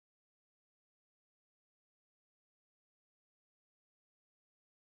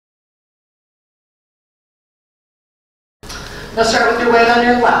Now start with your weight on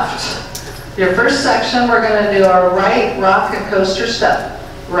your left. Your first section, we're going to do our right rock and coaster step.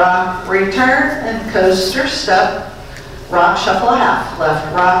 Rock, return, and coaster step. Rock, shuffle a half.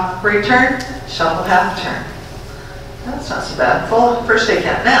 Left, rock, return, shuffle half, turn. That's not so bad. Full first day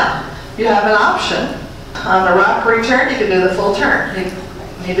count. Now, you have an option. On the rock return, you can do the full turn.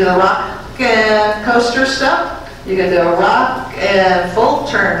 You do the rock and coaster step. You can do a rock and full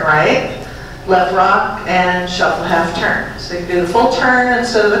turn right. Left rock and shuffle half turn. So you can do the full turn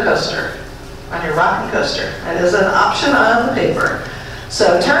instead of the coaster on your rock and coaster. That is an option on the paper.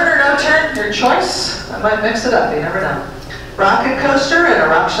 So turn or no turn, your choice. I might mix it up, you never know. Rock and coaster and a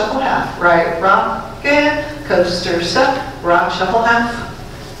rock shuffle half. Right rock and coaster step, rock shuffle half.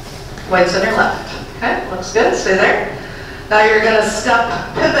 Weights on your left. Okay, looks good, stay there. Now you're going to step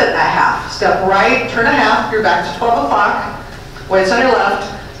pivot a half. Step right, turn a half, you're back to 12 o'clock. Weights on your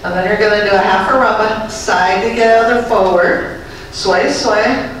left. And then you're going to do a half a rumba, side together, forward. Sway, sway,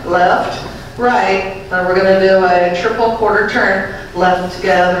 left, right. Then we're going to do a triple quarter turn, left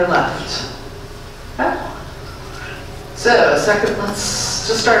together, left. Okay. So second, let's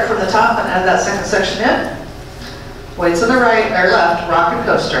just start from the top and add that second section in. Weights on the right or left, rock and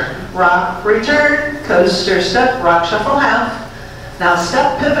coaster. Rock, return, coaster, step, rock, shuffle half. Now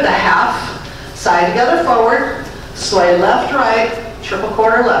step, pivot a half, side together, forward, sway left, right, triple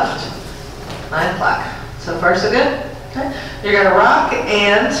quarter left. 9 o'clock. So far so good? Okay. You're going to rock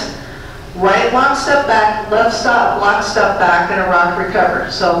and right lock step back, left stop, lock step back, and a rock recover.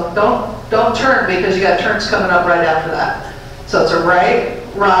 So don't turn because you got turns coming up right after that. So it's a right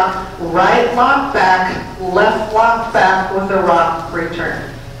rock, right lock back, left lock back with a rock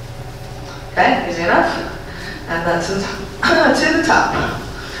return. Okay, easy enough? And that's it to the top.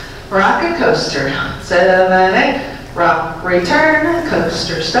 Rock and coaster. 7, 8. Rock, return,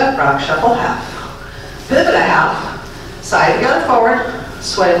 coaster, step, rock, shuffle half. Pivot a half, side together, forward,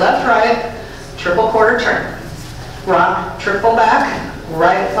 sway left, right, triple quarter turn. Rock, triple back,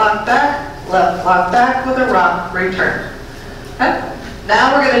 right lock back, left lock back with a rock, return. Okay?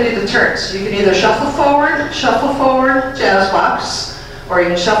 Now we're going to do the turns. You can either shuffle forward, jazz box, or you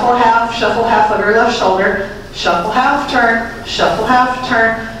can shuffle half over your left shoulder, shuffle half,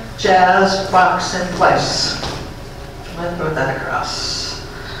 turn, jazz box in place. And throw that across.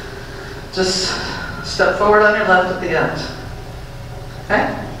 Just step forward on your left at the end. Okay?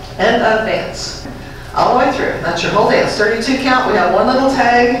 And dance. All the way through. That's your whole dance. 32 count. We have one little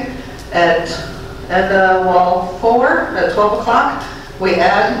tag at wall 4 at 12 o'clock. We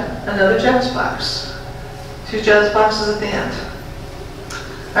add another jazz box. 2 jazz boxes at the end.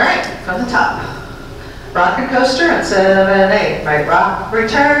 All right, from the top. Rock and coaster at 7, 8. Right rock,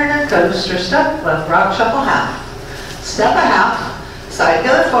 return, and coaster step. Left rock, shuffle half. Step a half, side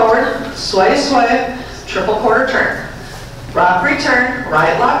together, forward, sway, sway, triple quarter turn. Rock, return,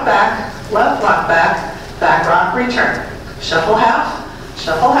 right lock back, left lock back, back rock, return. Shuffle half,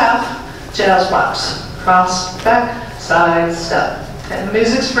 jazz box. Cross, back, side, step. And the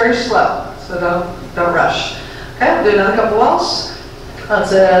music's very slow, so don't rush. Okay, we'll do another couple waltz. On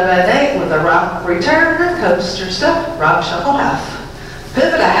 7, 8 with a rock, return, coaster step, rock, shuffle half.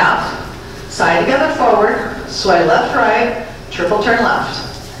 Pivot a half, side together, forward, sway left, right, triple turn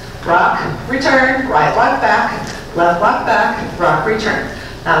left. Rock, return, right lock back, left lock back, rock, return.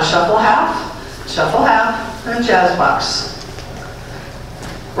 Now shuffle half, and jazz box.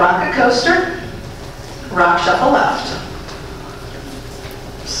 Rock and coaster, rock, shuffle left.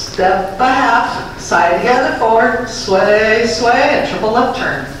 Step a half, side together, forward, sway, sway, and triple left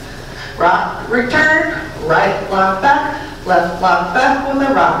turn. Rock, return, right lock back, left lock back with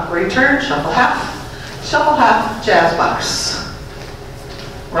a rock, return, shuffle half, jazz box.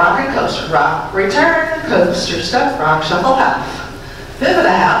 Rock and coaster, rock, return, coaster step, rock, shuffle half. Pivot a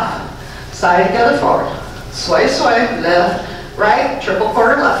half, side together, forward, sway, sway, left, right, triple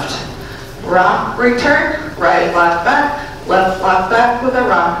quarter left. Rock, return, right lock back, left lock back with a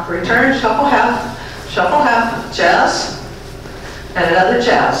rock, return, shuffle half, jazz, and another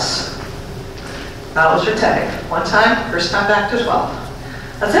jazz. That was your tag. One time, first time back to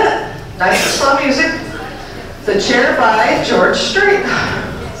 12. That's it. Nice and slow music. The Chair by George Strait.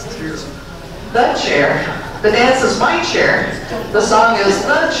 The Chair. The dance is My Chair. The song is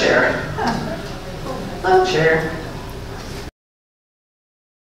The Chair. The Chair.